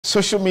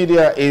Social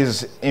media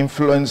is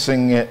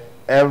influencing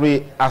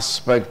every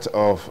aspect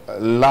of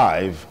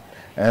life,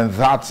 and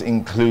that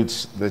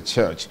includes the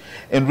church.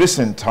 In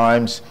recent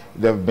times,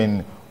 there have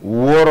been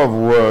war of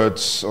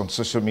words on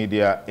social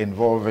media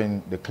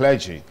involving the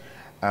clergy,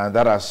 and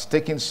that has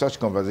taken such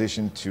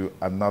conversation to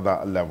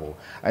another level.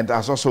 And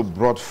has also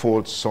brought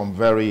forth some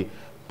very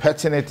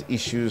pertinent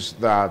issues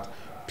that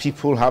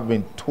people have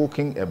been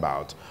talking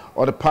about.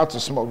 On the part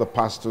of some of the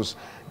pastors,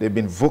 they've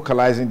been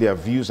vocalizing their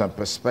views and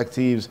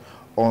perspectives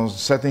on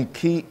certain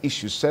key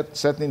issues,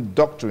 certain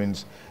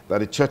doctrines that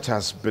the church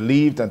has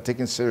believed and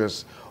taken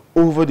serious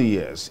over the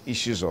years.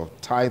 Issues of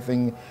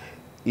tithing,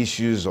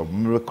 issues of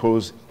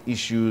miracles,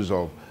 issues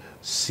of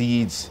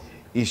seeds,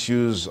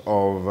 issues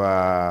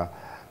of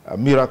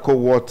miracle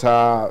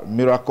water,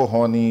 miracle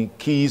honey,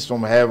 keys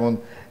from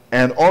heaven,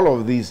 and all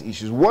of these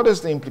issues. What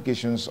is the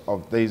implications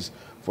of this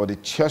for the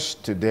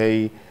church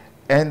today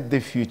and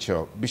the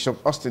future?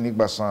 Bishop Austin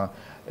Igbasan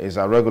is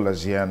our regular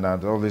here and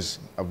always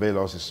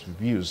avail us his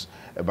views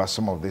about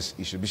some of these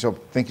issues.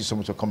 Bishop, thank you so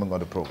much for coming on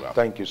the program.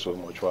 Thank you so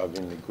much for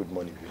having me. Good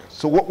morning, viewers.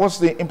 So what's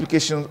the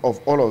implication of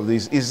all of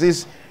this? Is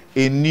this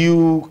a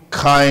new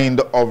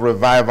kind of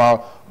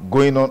revival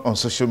going on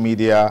social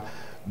media,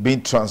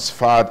 being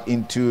transferred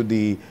into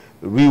the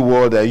real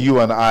world that you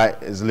and I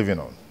is living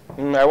on?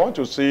 I want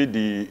to say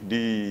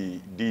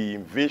the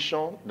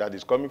invasion that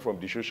is coming from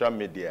the social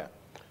media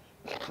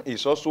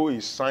is also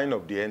a sign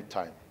of the end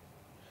time.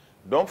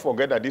 Don't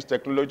forget that this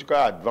technological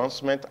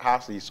advancement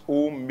has its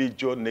own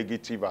major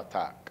negative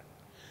attack.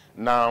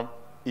 Now,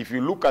 if you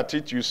look at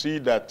it, you see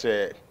that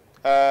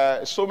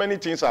so many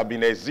things have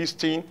been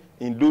existing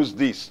in those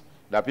days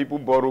that people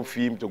borrow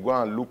film to go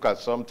and look at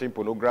something,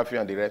 pornography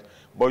and the rest.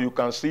 But you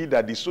can see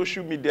that the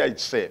social media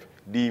itself,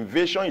 the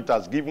invasion it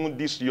has given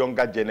this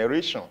younger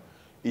generation,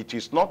 it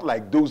is not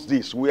like those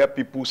days where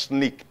people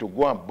sneak to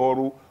go and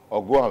borrow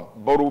or go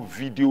and borrow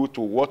video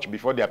to watch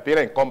before their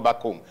parents come back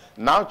home.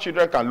 Now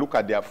children can look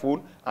at their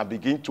phone and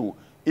begin to,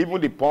 even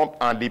the pump,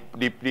 and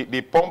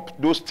they pump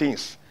those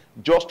things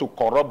just to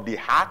corrupt the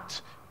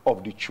heart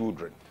of the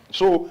children.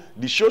 So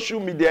the social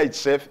media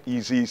itself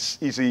is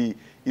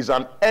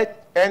an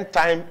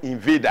end-time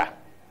invader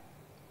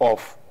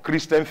of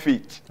Christian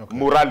faith,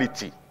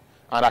 morality.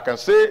 And I can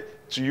say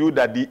to you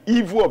that the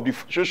evil of the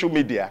social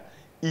media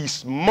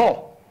is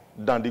more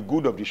than the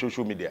good of the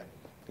social media.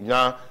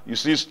 Now, you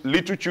see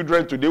little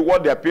children today,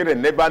 what their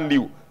parents never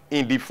knew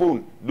in the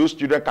phone, those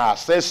children can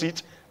access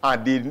it,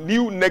 and they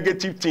knew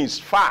negative things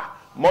far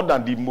more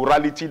than the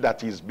morality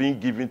that is being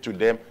given to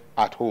them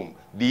at home.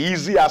 The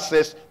easy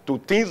access to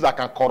things that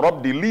can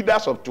corrupt the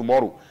leaders of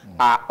tomorrow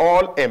are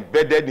all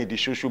embedded in the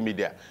social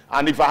media.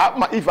 And if I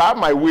have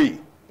my way,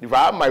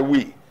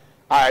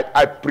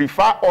 I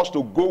prefer us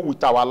to go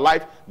with our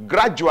life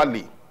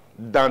gradually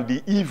than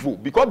the evil,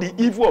 because the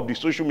evil of the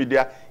social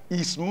media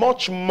is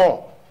much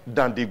more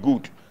than the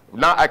good.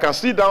 Now I can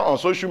sit down on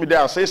social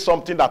media and say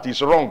something that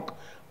is wrong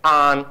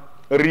and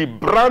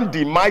rebrand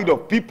the mind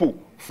of people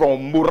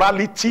from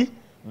morality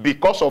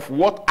because of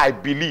what I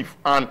believe,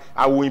 and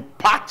I will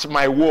impact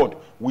my word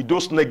with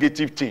those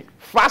negative things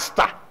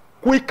faster,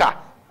 quicker,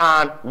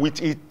 and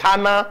with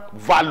eternal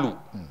value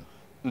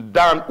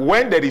than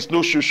when there is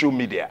no social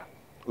media.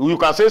 You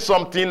can say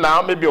something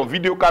now, maybe on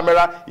video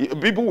camera,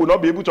 people will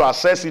not be able to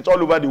access it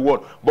all over the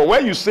world. But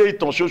when you say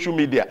it on social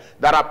media,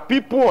 there are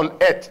people on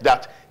earth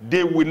that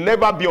they will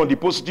never be on the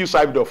positive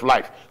side of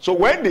life. So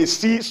when they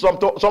see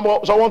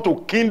someone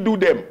to kindle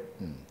them,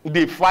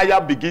 the fire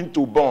begin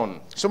to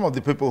burn. Some of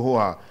the people who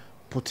are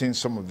putting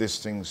some of these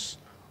things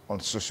on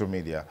social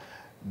media,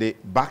 they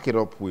back it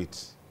up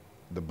with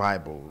the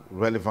Bible,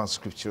 relevant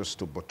scriptures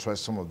to buttress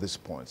some of these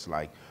points,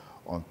 like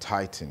on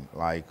tithing,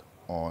 like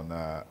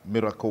on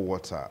miracle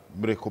water,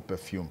 miracle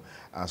perfume,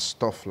 and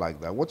stuff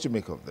like that. What do you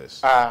make of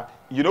this?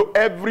 You know,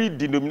 every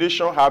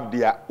denomination have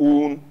their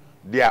own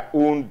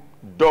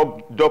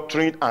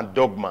doctrine and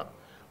dogma.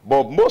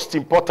 But most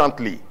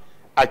importantly,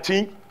 I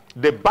think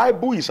the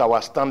Bible is our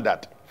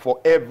standard for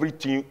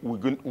everything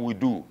we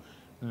do.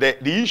 The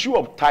issue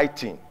of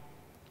tithing,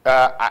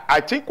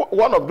 I think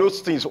one of those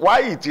things, why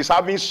it is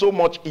having so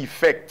much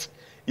effect,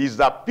 is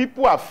that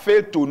people have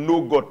failed to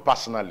know God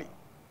personally.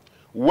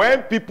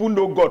 When people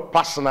know God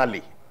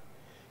personally,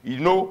 you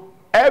know,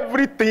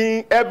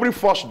 everything, every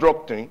false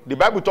doctrine, the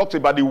Bible talks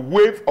about the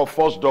wave of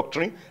false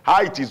doctrine,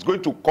 how it is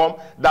going to come,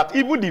 that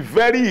even the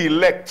very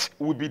elect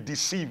will be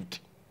deceived.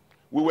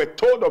 We were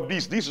told of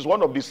this. This is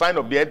one of the signs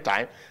of the end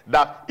time,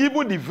 that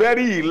even the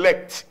very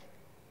elect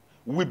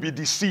will be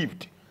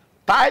deceived.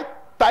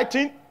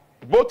 Tithing,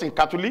 both in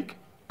Catholic,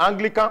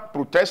 Anglican,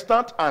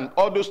 Protestant, and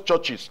all those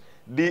churches,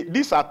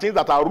 these are things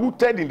that are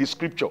rooted in the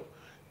scripture.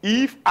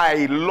 If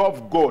I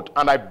love God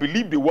and I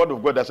believe the word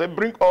of God, I say,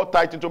 bring all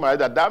tithe into my house,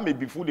 that may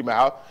be food in my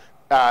house.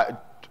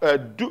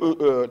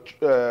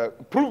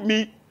 Prove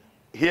me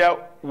here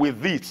with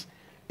this.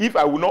 If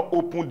I will not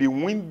open the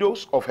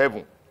windows of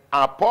heaven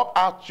and pour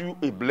out you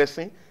a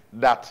blessing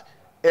that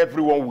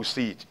everyone will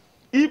see it.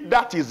 If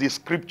that is the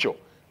scripture,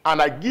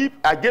 and I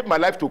gave my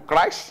life to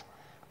Christ,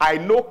 I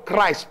know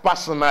Christ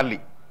personally,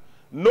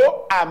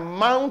 No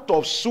amount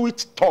of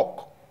sweet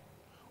talk,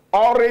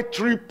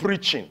 oratory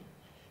preaching,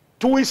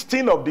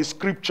 twisting of the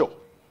scripture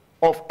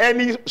of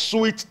any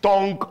sweet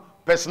tongue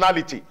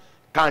personality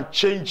can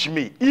change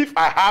me if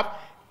I have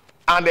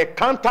an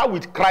encounter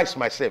with Christ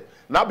myself.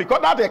 Now,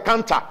 because that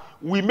encounter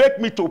will make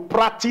me to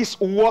practice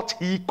what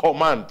he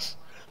commands.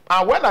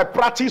 And when I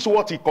practice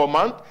what he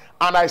commands,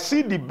 and I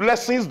see the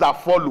blessings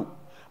that follow,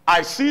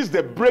 I see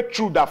the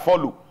breakthrough that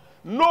follow,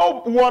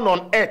 no one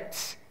on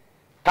earth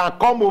can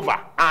come over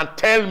and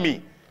tell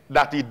me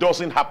that it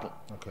doesn't happen.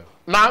 Okay.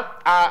 Now,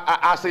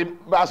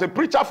 as a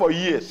preacher for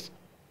years,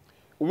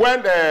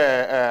 when late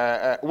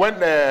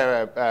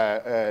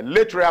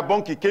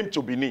Rehabonki came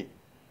to Benin,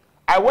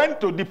 I went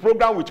to the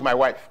program with my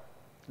wife.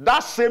 That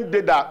same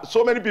day that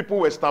so many people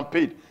were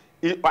stampeded,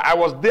 I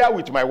was there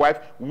with my wife.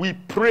 We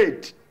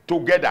prayed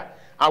together.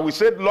 And we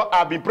said, Lord,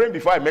 I've been praying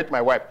before I met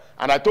my wife.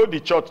 And I told the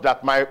church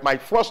that my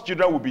first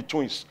children will be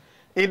twins.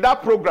 In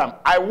that program,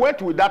 I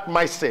went with that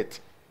mindset.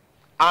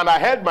 And I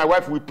heard my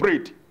wife, we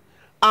prayed.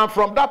 And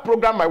from that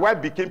program, my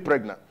wife became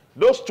pregnant.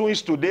 Those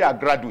twins today are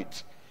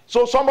graduates.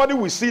 So somebody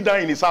will sit down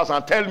in his house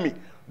and tell me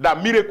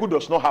that miracle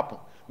does not happen.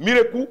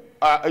 Miracle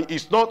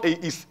is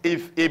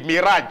a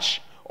mirage.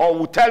 Or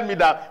will tell me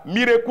that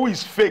miracle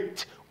is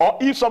faked. Or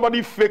if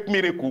somebody fake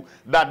miracle,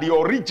 that the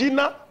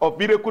original of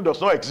miracle does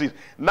not exist.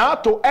 Now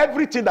to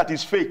everything that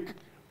is fake,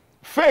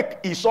 fake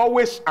is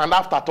always an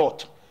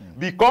afterthought.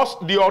 Because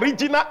the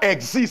original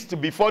exists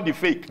before the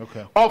fake.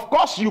 Okay. Of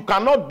course, you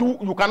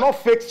cannot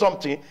fake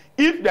something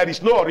if there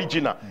is no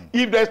original.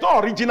 If there is no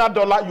original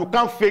dollar, you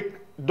can't fake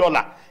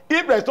dollar.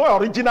 If there is no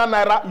original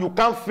naira, you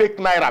can't fake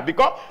naira.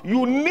 Because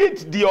you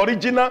need the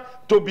original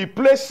to be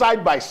placed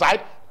side by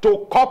side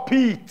to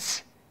copy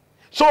it.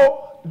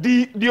 So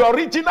the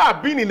original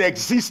have been in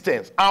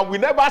existence and we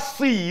never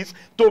cease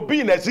to be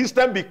in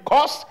existence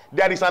because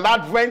there is an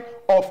advent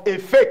of a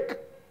fake.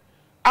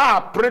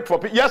 I prayed for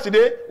people.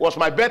 Yesterday was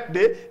my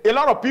birthday. A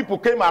lot of people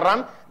came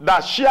around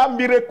that share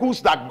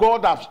miracles that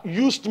God has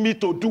used me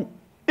to do.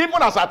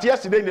 Even as at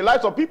yesterday in the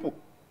lives of people,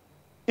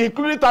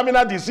 including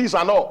terminal disease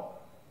and all.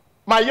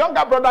 My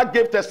younger brother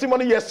gave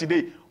testimony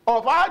yesterday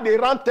of how they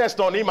ran tests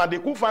on him and they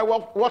couldn't find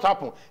what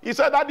happened. He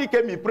said that he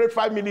came, he prayed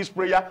 5 minutes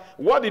prayer.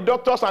 What the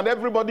doctors and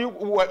everybody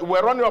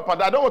were running up,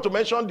 and I don't want to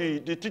mention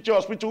the teaching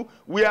hospital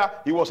where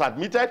he was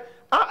admitted.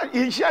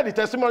 He shared the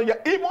testimony.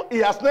 Even he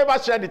has never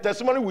shared the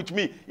testimony with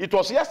me. It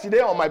was yesterday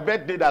on my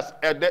birthday that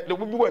the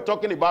people were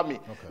talking about me.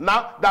 Okay.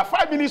 Now, that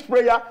 5 minutes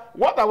prayer,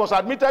 what I was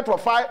admitted for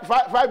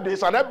five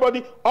days, and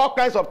everybody, all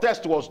kinds of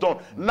tests was done.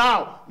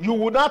 Now, you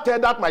would not tell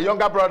that my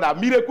younger brother,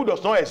 miracle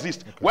does not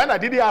exist. Okay. When I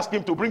didn't ask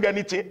him to bring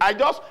anything, I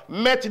just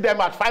met them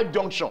at 5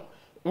 Junction,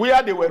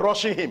 where they were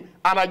rushing him.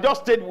 And I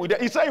just stayed with them.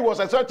 He said he was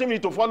expecting me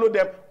to follow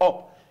them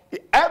up.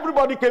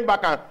 Everybody came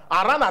back and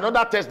ran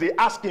another test. They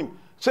asked him,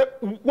 say,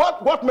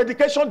 what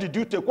medication did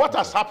you take? What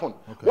has happened?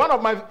 Okay. One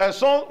of my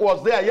sons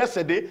was there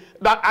yesterday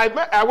that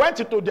I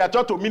went into their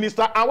church to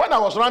minister, and when I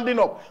was rounding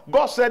up,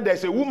 God said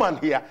there's a woman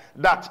here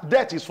that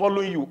death is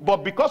following you,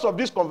 but because of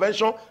this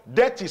convention,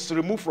 death is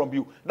removed from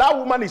you. That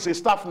woman is a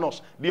staff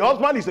nurse. The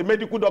husband is a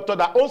medical doctor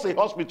that owns a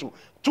hospital.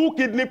 2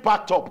 kidneys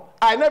packed up.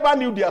 I never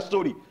knew their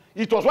story.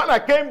 It was when I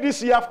came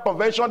this year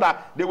convention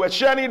that they were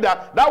sharing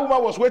that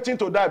woman was waiting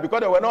to die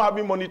because they were not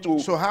having money to.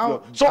 So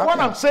what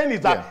I'm saying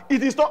is that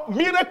it is not,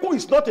 miracle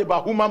is not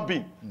about human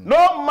being.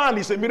 No man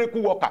is a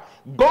miracle worker.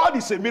 God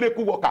is a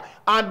miracle worker.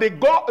 And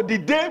the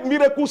day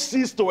miracle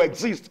cease to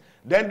exist,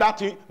 then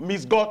that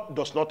means God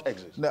does not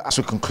exist. Now, as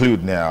we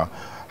conclude now,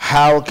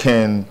 how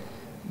can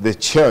the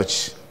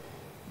church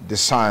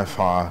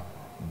decipher,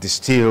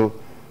 distill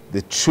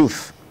the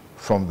truth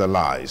from the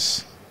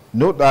lies?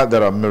 Note that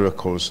there are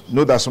miracles.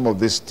 Note that some of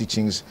these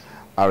teachings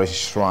are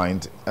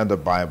enshrined in the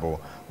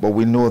Bible. But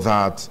we know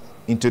that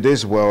in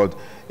today's world,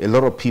 a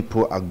lot of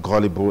people are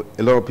gullible.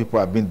 A lot of people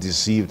are being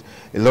deceived.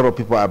 A lot of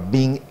people are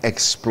being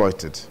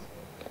exploited.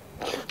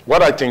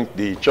 What I think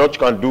the church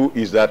can do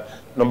is that,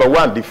 number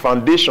one, the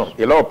foundation.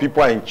 A lot of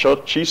people are in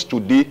churches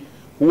today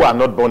who are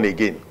not born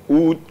again,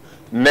 who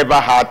never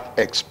had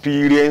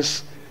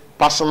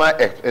personal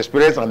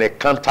experience and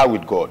encounter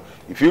with God.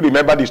 If you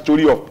remember the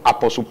story of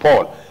Apostle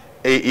Paul,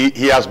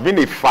 he has been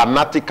a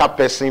fanatical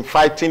person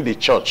fighting the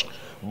church.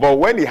 But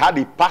when he had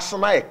a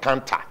personal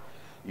encounter,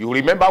 you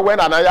remember when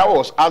Ananias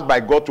was asked by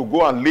God to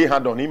go and lay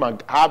hand on him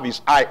and have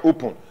his eye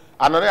open.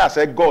 Ananias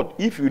said, God,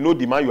 if you know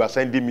the man you are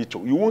sending me to,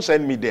 you won't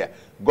send me there.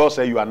 God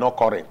said, you are not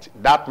current.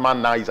 That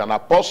man now is an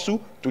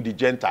apostle to the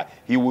Gentile.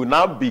 He will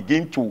now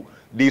begin to,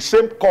 the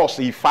same cause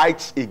he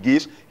fights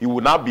against, he will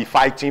now be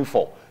fighting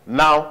for.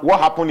 Now, what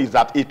happened is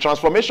that a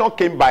transformation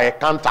came by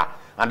encounter.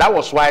 And that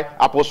was why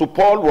Apostle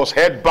Paul was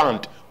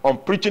head-bound on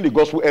preaching the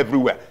gospel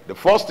everywhere. The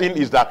first thing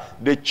is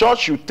that the church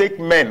should take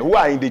men who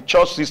are in the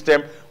church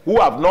system who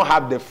have not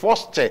had the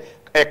first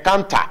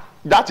encounter.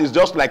 That is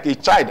just like a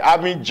child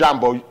having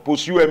JAMB or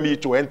post-UME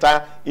to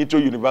enter into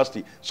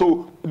university.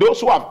 So those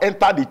who have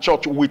entered the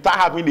church without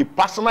having a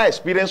personal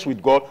experience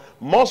with God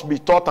must be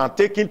taught and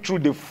taken through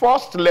the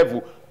first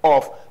level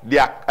of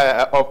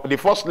the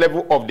first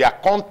level of their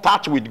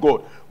contact with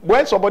God.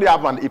 When somebody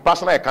have a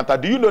personal encounter,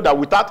 do you know that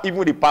without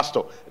even the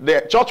pastor,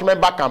 the church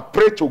member can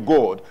pray to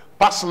God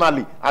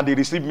personally and they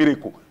receive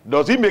miracle?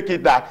 Does it make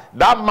it that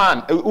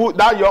man,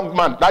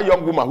 that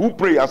young woman who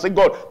prayed and said,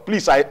 God,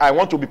 please, I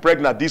want to be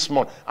pregnant this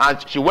month,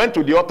 and she went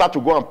to the altar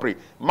to go and pray.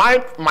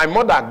 My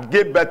mother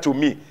gave birth to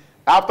me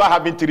after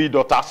having 3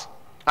 daughters,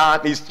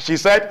 and she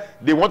said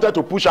they wanted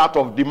to push out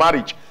of the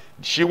marriage.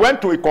 She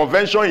went to a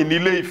convention in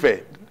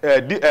Ile-Ife,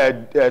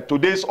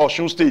 today's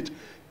Osun State.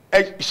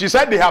 She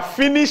said they have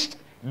finished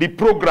the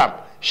program.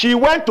 She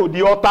went to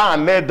the altar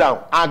and knelt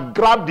down and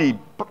grabbed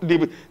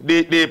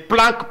the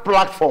plank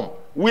platform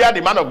where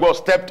the man of God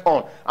stepped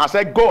on and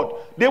said, God,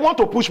 they want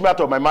to push me out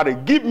of my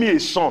marriage. Give me a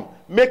son.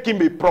 Make him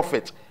a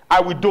prophet.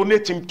 I will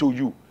donate him to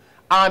you.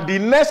 And the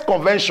next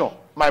convention,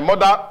 my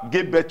mother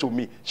gave birth to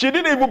me. She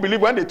didn't even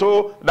believe when they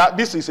told that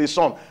this is a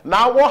son.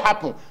 Now what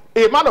happened?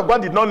 A man of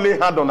God did not lay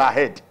hand on her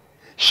head.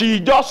 She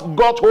just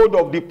got hold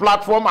of the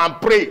platform and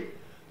prayed.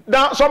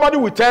 Now somebody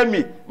will tell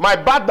me my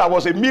birth that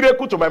was a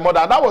miracle to my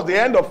mother. That was the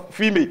end of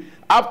female.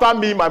 After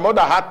me, my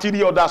mother had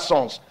 3 other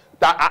sons.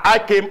 That I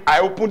came, I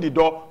opened the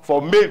door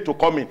for male to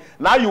come in.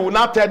 Now you will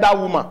not tell that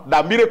woman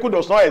that miracle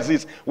does not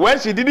exist. When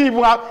she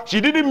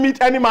didn't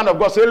meet any man of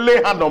God, say,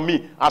 lay hand on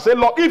me. I say,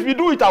 Lord, if you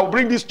do it, I will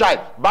bring this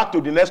child back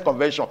to the next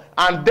convention.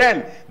 And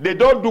then they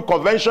don't do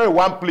convention in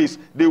one place.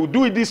 They will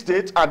do it this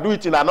state and do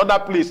it in another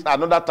place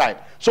another time.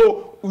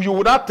 So you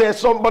would not tell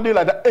somebody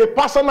like that. A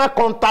personal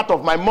contact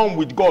of my mom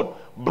with God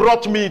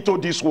brought me into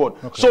this world.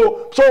 Okay.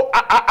 So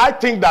I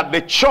think that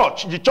the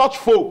church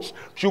folks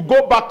should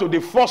go back to the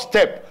first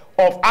step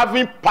of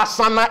having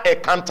personal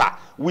encounter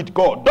with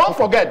God. Don't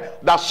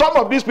forget that some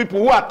of these people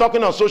who are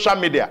talking on social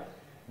media,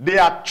 they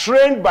are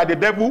trained by the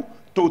devil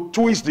to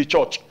twist the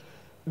church.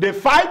 The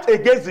fight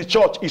against the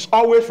church is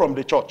always from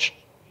the church,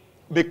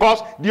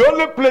 because the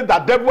only place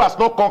that devil has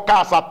not conquered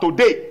as of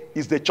today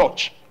is the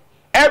church.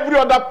 Every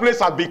other place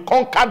has been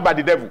conquered by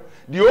the devil.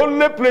 The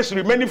only place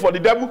remaining for the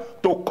devil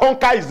to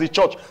conquer is the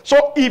church.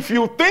 So if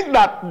you think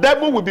that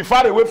devil will be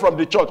far away from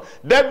the church,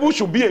 devil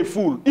should be a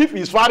fool if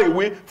he's far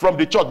away from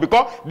the church,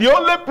 because the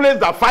only place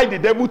that fight the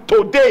devil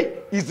today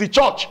is the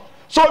church.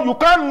 So you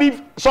can't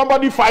leave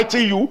somebody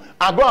fighting you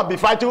and go and be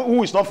fighting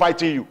who is not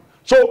fighting you.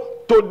 So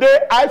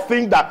today I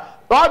think that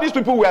all these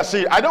people we are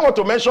seeing, I don't want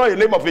to mention the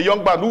name of a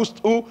young man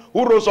who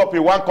rose up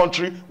in one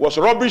country, was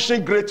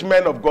rubbishing great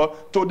men of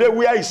God. Today,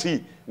 where is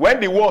he?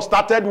 When the war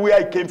started, where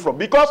he came from?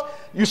 Because,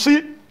 you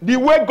see, the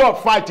way God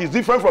fights is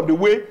different from the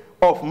way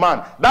of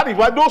man. That is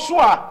why those who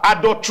are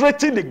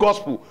adulterating the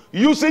gospel,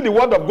 using the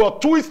word of God,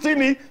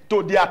 twisting it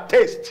to their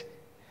taste.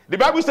 The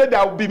Bible said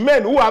there will be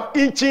men who have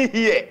itching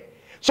ear.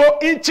 So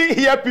itching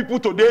ear people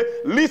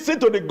today listen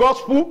to the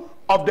gospel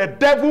of the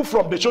devil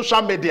from the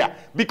social media,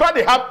 because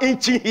they have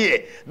itching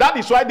ear. That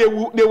is why they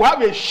will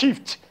have a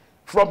shift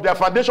from their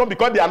foundation,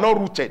 because they are not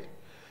rooted.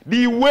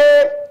 The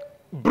way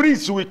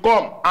breeze will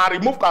come and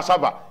remove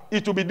cassava,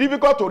 it will be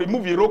difficult to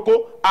remove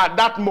iroko at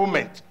that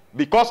moment,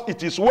 because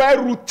it is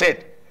well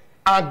rooted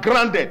and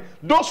grounded.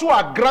 Those who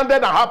are grounded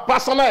and have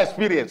personal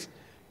experience,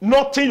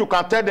 nothing you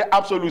can tell them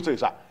absolutely,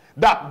 sir,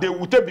 that they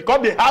will take,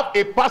 because they have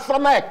a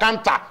personal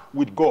encounter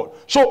with God.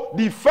 So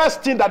the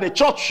first thing that the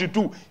church should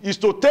do is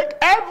to take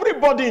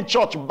everybody in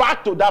church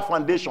back to that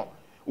foundation.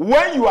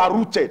 When you are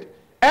rooted,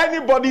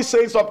 anybody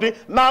saying something,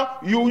 now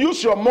you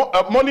use your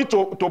money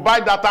to buy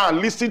data and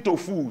listen to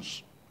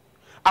fools.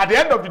 At the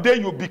end of the day,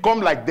 you become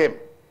like them,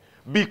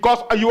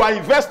 because you are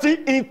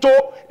investing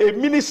into a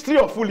ministry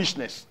of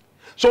foolishness.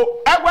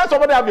 So when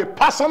somebody have a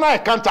personal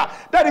encounter,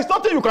 there is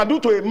nothing you can do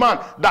to a man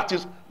that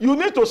is. You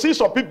need to see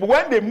some people,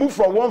 when they move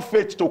from one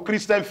faith to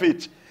Christian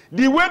faith,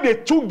 the way they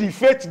took the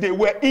faith they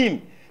were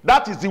in,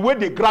 that is the way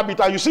they grab it.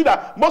 And you see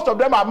that most of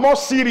them are more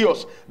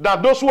serious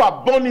than those who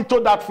are born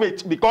into that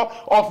faith, because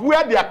of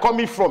where they are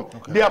coming from.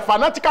 Okay. They are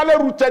fanatically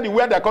rooted in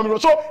where they are coming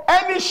from. So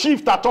any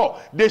shift at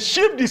all, they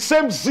shift the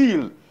same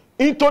zeal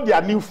into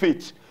their new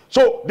faith.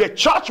 So the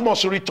church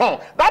must return.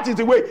 That is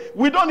the way.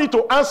 We don't need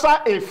to answer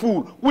a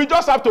fool. We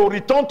just have to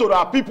return to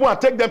our people and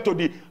take them to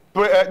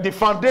the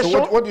foundation.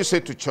 So what do you say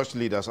to church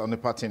leaders on the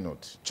party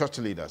note? Church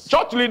leaders.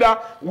 Church leader,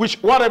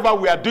 whatever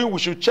we are doing, we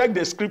should check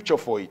the scripture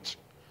for it.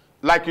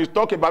 Like you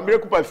talk about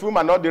miracle perfume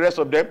and all the rest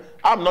of them.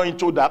 I'm not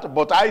into that,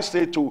 but I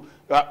say to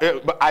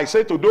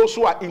those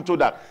who are into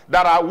that,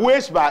 there are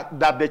ways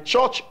that the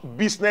church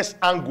business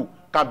angle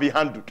can be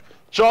handled.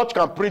 Church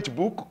can print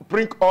book,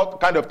 print all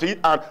kind of thing,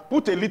 and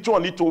put a little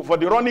on it for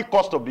the running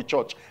cost of the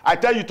church. I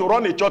tell you, to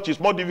run a church is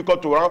more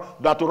difficult to run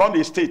than to run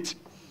a state.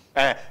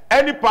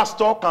 Any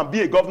pastor can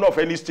be a governor of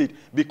any state,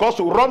 because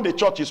to run the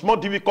church is more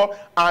difficult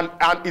and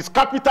it's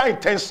capital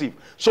intensive.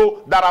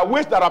 So there are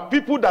ways, there are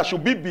people that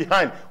should be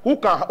behind who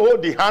can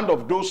hold the hand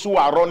of those who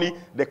are running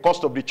the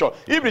cost of the church.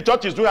 If the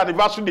church is doing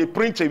anniversary, they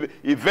print a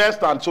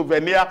vest and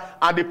souvenir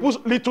and they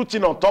put little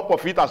thing on top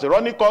of it as a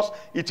running cost.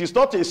 It is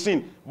not a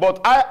sin. But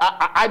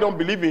I don't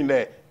believe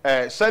in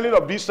selling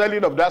of this,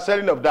 selling of that,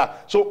 selling of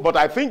that. So, but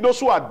I think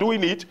those who are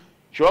doing it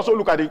should also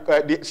look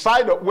at the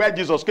side of where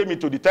Jesus came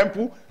into the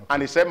temple,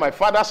 and he said, my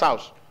Father's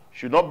house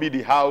should not be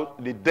the house,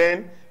 the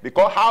den,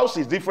 because house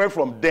is different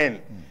from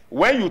den.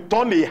 When you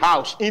turn a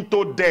house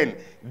into den,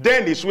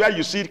 den is where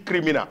you see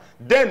criminal.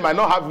 Den might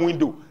not have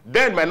window.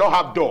 Den might not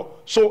have door.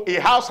 So a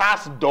house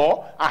has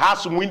door, and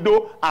has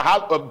window, and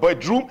has a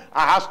bedroom, and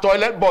has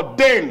toilet. But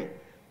den,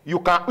 you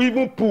can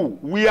even pool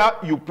where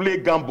you play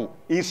gamble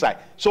inside.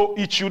 So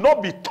it should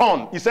not be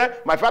turned. He said,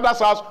 my father's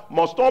house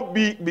must not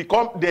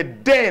become the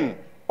den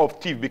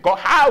of thief, because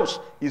house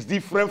is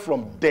different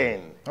from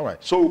den. All right.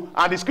 So,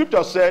 and the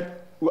scripture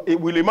said,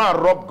 will a man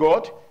rob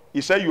God?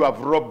 He said, you have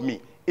robbed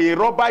me. A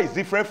robber is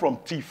different from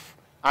thief.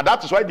 And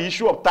that is why the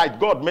issue of tithe,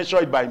 God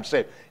measured it by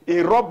himself.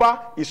 A robber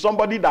is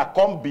somebody that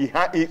comes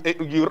behind,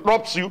 he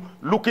robs you,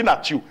 looking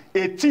at you.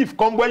 A thief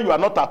comes when you are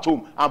not at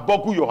home and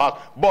burgle your house.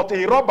 But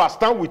a robber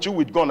stands with you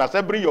with gun and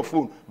says, bring your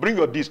phone, bring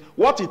your this.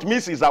 What it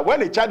means is that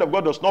when a child of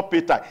God does not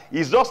pay tithe,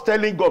 he's just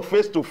telling God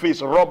face to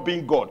face,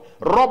 robbing God.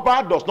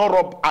 Robber does not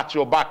rob at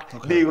your back.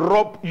 Okay. They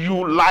rob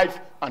you live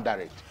and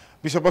direct.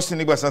 Bishop Austin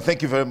Igbasa,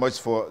 thank you very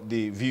much for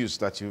the views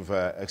that you've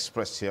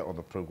expressed here on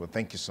the program.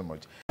 Thank you so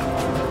much.